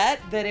bet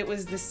that it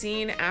was the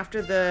scene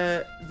after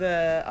the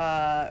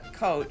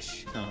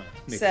coach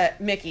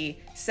Mickey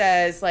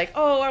says like,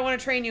 "Oh, I want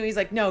to train you." He's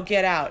like, "No,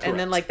 get out." And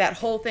then Correct. like that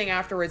whole thing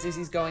afterwards is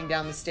he's going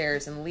down the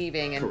stairs and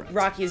leaving, and Correct.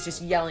 Rocky is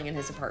just yelling in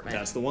his apartment.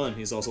 That's the one.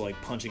 He's also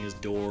like punching his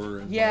door.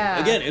 And, Yeah.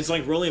 like, again, it's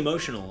like really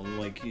emotional.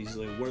 Like he's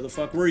like, "Where the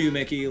fuck were you,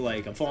 Mickey?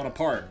 Like I'm falling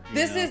apart." You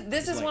This know?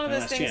 is It's like, one of my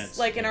those last things chance.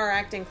 like in our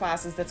acting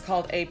classes that's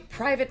called a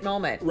private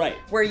moment. Right.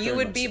 Where you Very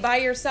would much be so. by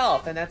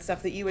yourself, and that's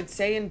stuff that you would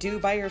say and do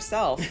by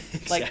yourself.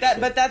 Like Exactly. that,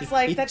 but that's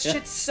like that Yeah.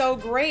 shit's so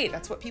great.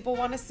 That's what people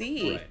want to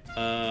see.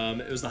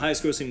 Right. It was the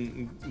highest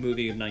grossing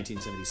movie of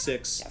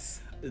 1976. Yes.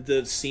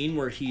 The scene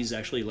where he's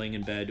actually laying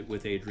in bed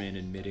with Adrian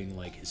admitting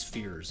like his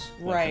fears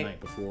like, Right. the night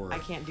before. I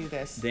can't do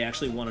this. They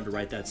actually wanted to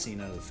write that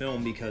scene out of the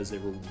film because they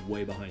were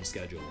way behind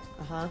schedule.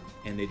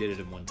 And they did it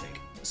in one take.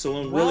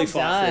 Stallone Well really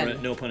fought done. for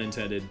it, no pun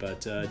intended, but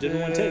did it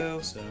in one Boo.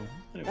 take. So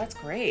anyway. That's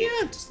great.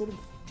 Yeah, just a little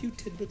few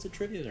tidbits of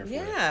trivia there for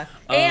Yeah.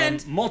 you.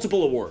 And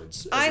multiple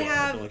awards as I well. I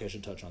have- feel like I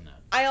should touch on that.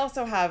 I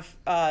also have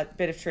a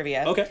bit of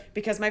trivia. Okay.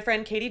 Because my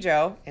friend Katie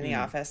Jo in the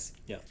office.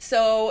 Yeah.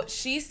 So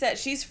she said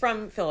she's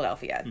from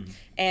Philadelphia,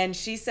 and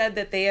she said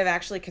that they have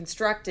actually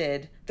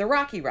constructed the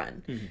Rocky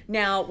Run.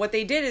 Now, what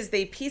they did is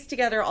they pieced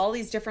together all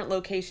these different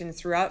locations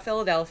throughout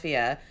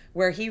Philadelphia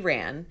where he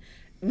ran.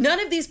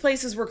 None of these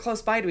places were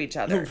close by to each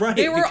other. Right,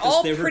 they were because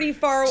all they were pretty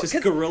far away.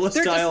 just guerrilla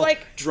style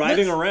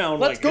driving around,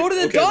 Let's like, go to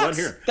the okay, run docks.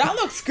 here. That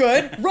looks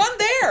good. Run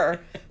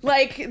there.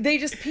 Like, they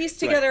just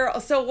pieced together.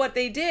 So what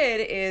they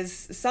did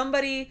is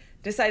somebody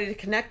decided to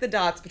connect the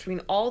dots between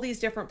all these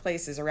different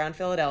places around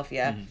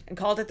Philadelphia and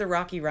called it the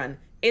Rocky Run.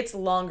 It's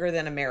longer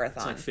than a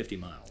marathon. It's like 50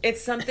 miles.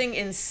 It's something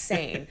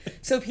insane.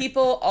 So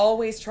people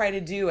always try to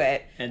do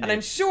it, and they-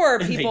 I'm sure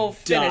and they people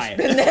finish, die.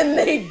 and then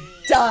they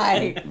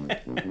die.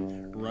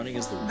 Running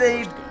is the They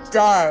worst, guys.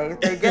 die.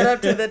 They get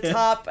up to the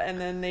top, and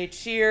then they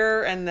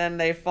cheer, and then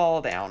they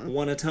fall down.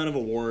 Won a ton of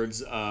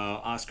awards.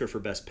 Oscar for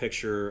Best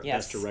Picture,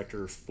 Yes. Best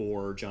Director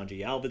for John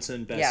G.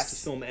 Alvinson, Best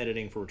Yes. Film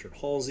Editing for Richard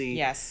Halsey.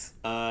 Yes.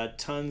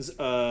 Tons.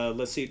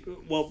 Let's see.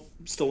 Well,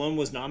 Stallone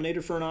was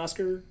nominated for an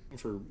Oscar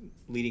for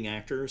leading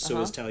actor. So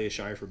was Talia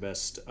Shire for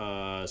Best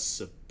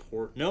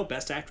Support. No,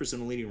 Best Actress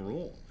in a Leading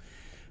Role.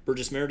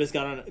 Burgess Meredith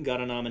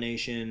got a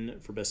nomination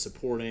for Best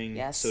Supporting.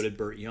 Yes. So did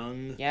Burt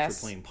Young Yes.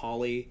 for playing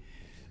Polly.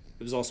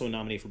 It was also a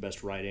nominee for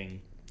Best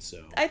Writing.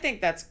 So I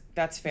think that's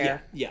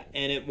fair. yeah,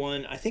 and it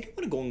won. I think it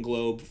won a Golden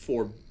Globe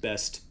for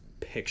Best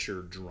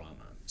Picture Drama.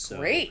 So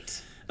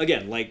Great.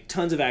 again, like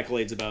tons of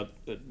accolades about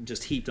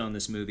just heaped on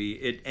this movie.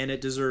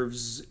 It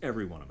deserves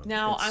every one of them.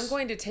 Now, It's I'm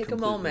going to take a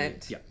completely-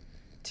 moment Yeah.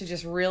 to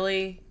just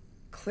really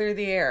clear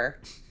the air.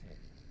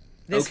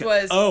 This Okay.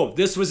 was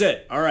This was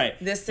it. All right.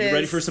 This You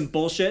ready is- for some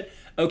bullshit?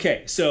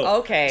 Okay. So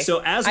Okay.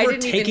 So as I we're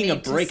didn't even taking a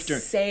need to break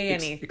during say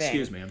anything.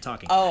 excuse me, I'm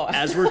talking. Oh.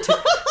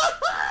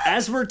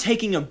 As we're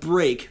taking a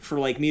break for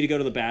like me to go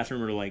to the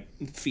bathroom or to like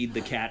feed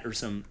the cat or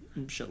some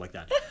shit like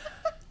that.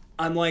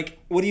 I'm like,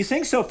 what do you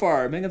think so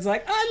far? Megan's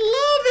like,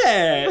 I love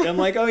it. I'm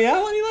like, oh yeah,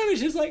 what do you like?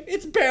 She's like,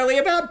 it's barely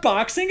about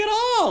boxing at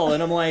all.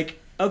 And I'm like,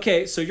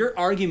 okay, so your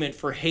argument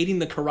for hating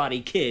the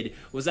Karate Kid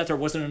was that there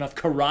wasn't enough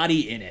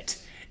karate in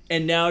it.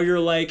 And now you're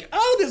like,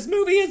 oh, this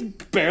movie is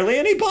barely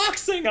any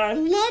boxing. I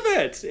love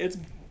it. It's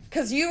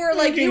because you were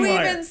like, you Fucking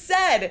liar. even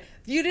said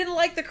you didn't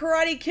like the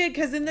Karate Kid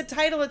because in the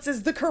title it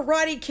says the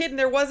Karate Kid and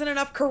there wasn't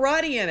enough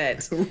karate in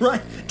it.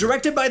 right.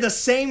 Directed by the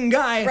same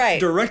guy. Right.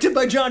 Directed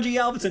by John G.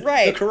 Alvinson.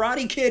 Right. The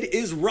Karate Kid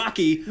is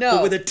Rocky, No.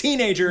 but with a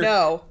teenager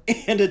No.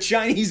 and a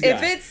Chinese guy.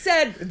 If it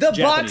said the Japanese,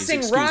 boxing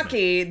excuse me.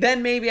 Rocky,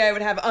 then maybe I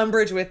would have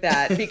umbrage with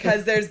that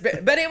because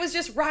but it was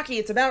just Rocky.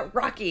 It's about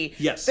Rocky.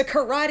 Yes. The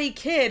Karate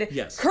Kid.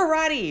 Yes.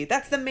 Karate.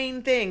 That's the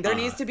main thing. There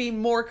needs to be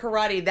more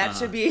karate. That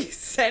should be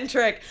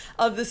centric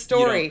of the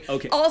story.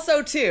 Okay.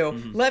 Also,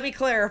 too, let me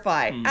clarify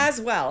as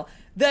well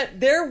that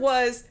there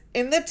was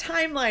in the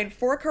timeline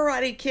for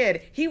Karate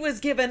Kid, he was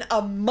given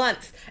a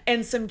month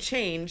and some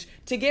change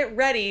to get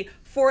ready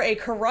for a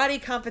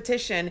karate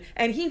competition,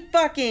 and he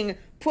fucking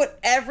put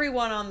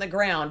everyone on the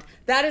ground.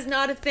 That is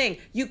not a thing.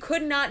 You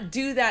could not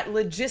do that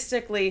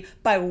logistically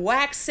by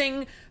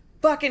waxing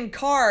fucking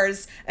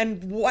cars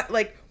and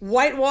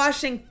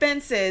whitewashing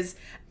fences.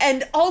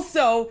 And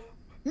also,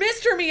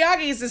 Mr.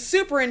 Miyagi is a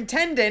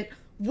superintendent.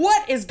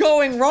 What is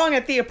going wrong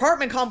at the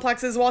apartment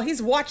complexes while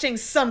he's watching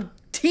some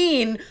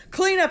teen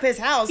clean up his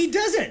house? he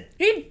doesn't.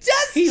 He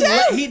does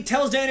too. He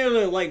tells Daniel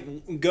to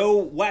like go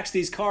wax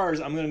these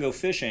cars. I'm gonna go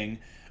fishing,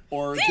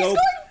 or He's go going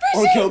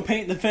or fishing! go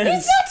paint the fence.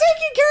 He's not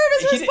taking care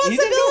of his He didn't go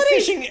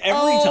responsibilities. fishing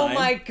every oh time.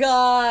 my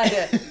god!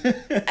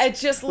 It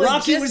just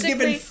Rocky was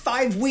given logistically,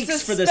 5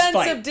 weeks for this suspense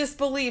fight. of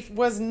disbelief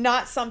was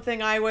not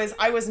something I was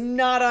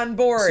not on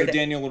board. So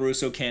Daniel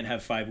LaRusso can't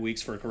have 5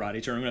 weeks for a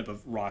karate tournament, but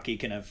Rocky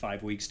can have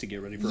 5 weeks to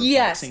get ready for a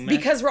yes, boxing match.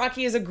 because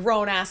Rocky is a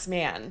grown ass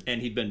man.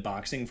 And he'd been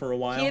boxing for a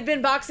while. He had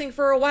been boxing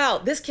for a while.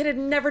 This kid had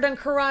never done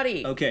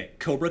karate. Okay,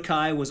 Cobra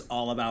Kai was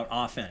all about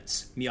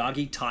offense.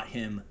 Miyagi taught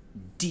him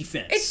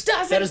defense. It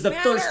doesn't That is the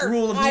matter. first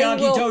rule of I Miyagi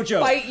will Dojo.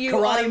 fight you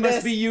Karate on must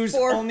this be used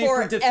for only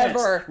for defense.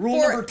 forever. Rule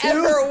number 2,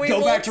 Forever. We go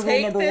will back to rule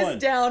take number this 1.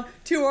 down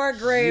to our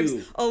graves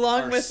You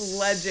along are with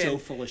legend. so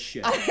full of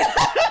shit.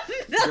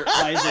 Your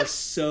eyes are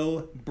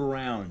so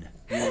brown.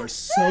 You are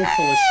so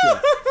full of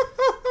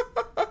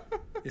shit.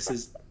 This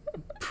is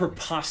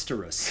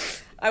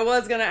preposterous. I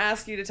was going to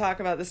ask you to talk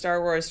about the Star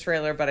Wars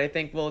trailer, but I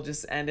think we'll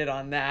just end it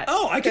on that.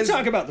 Oh, I can 'Cause-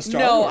 talk about the Star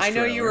No, Wars I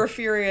know you trailer. were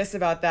furious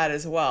about that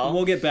as well.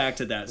 We'll get back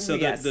to that. So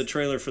Yes. the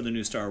trailer for the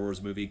new Star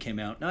Wars movie came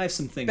out. Now I have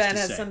some things Ben to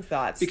has say. some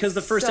thoughts. Because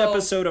the first So-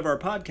 episode of our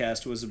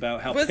podcast was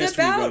about how was pissed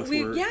about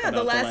we both were about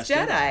The Last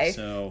Jedi.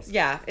 So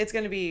yeah, it's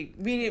going to be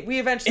we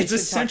eventually it's should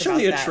essentially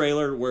talk a about that.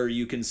 trailer where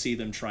you can see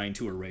them trying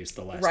to erase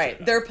the Last Right.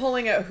 Jedi. They're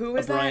pulling a who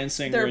is that? Bryan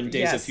Singer They're- in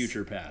Days of yes.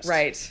 Future Past.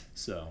 Right.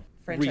 So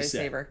Franchise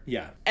reset. saver.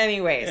 Yeah.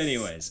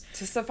 Anyways,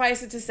 to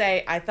suffice it to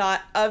say, I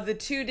thought of the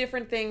two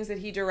different things that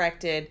he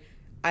directed,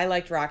 I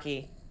liked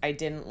Rocky. I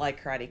didn't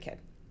like Karate Kid.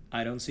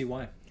 I don't see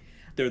why.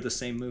 They're the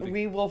same movie.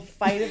 We will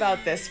fight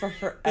about this for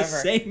forever.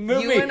 Same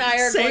movie, You and I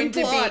are same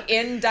going plot. to be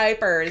in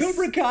diapers.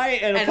 Cobra Kai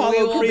and we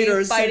Apollo will Creed be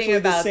are fighting essentially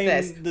about the same,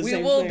 this. the We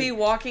same will thing. be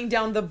walking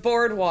down the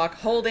boardwalk,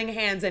 holding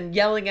hands and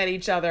yelling at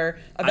each other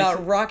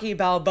about Rocky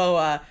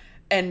Balboa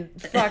and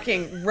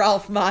fucking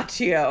Ralph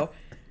Macchio.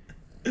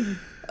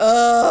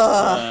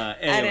 At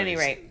any anyways.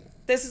 rate,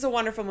 this is a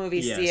wonderful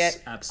movie. See Yes,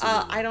 it.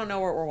 absolutely. I don't know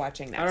what we're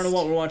watching next. I don't know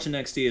what we're watching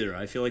next either.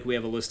 I feel like we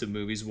have a list of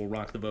movies. We'll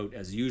rock the boat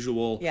as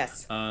usual.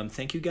 Yes.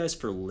 Thank you guys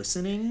for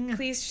listening.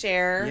 Please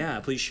share. Yeah,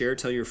 please share,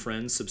 tell your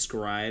friends,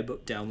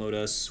 subscribe, download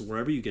us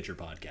wherever you get your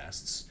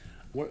podcasts.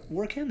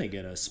 Where can they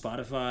get us?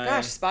 Spotify?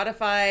 Gosh,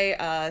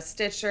 Spotify,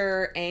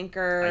 Stitcher,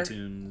 Anchor,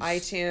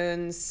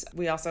 iTunes.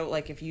 We also,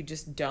 like, if you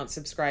just don't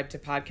subscribe to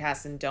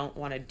podcasts and don't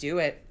want to do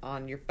it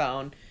on your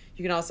phone,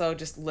 you can also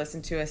just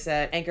listen to us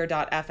at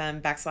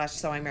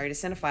anchor.fm/So I Married a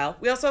Cinephile.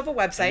 We also have a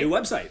website. New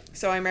website.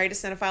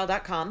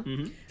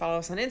 SoIMarriedACinephile.com. Follow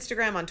us on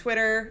Instagram, on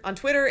Twitter. On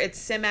Twitter, it's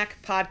Simac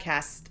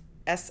Podcast,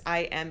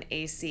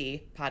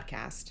 SIMAC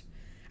Podcast.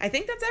 I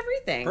think that's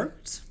everything.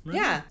 Perfect. Right.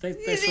 Yeah.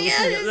 Thanks for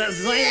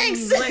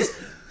listening.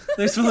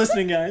 Thanks for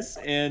listening, guys.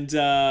 And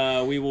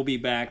we will be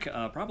back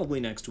probably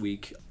next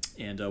week.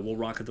 And we'll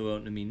rock the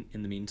boat in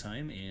the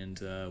meantime.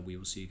 And we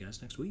will see you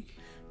guys next week.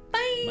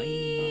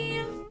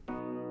 Bye.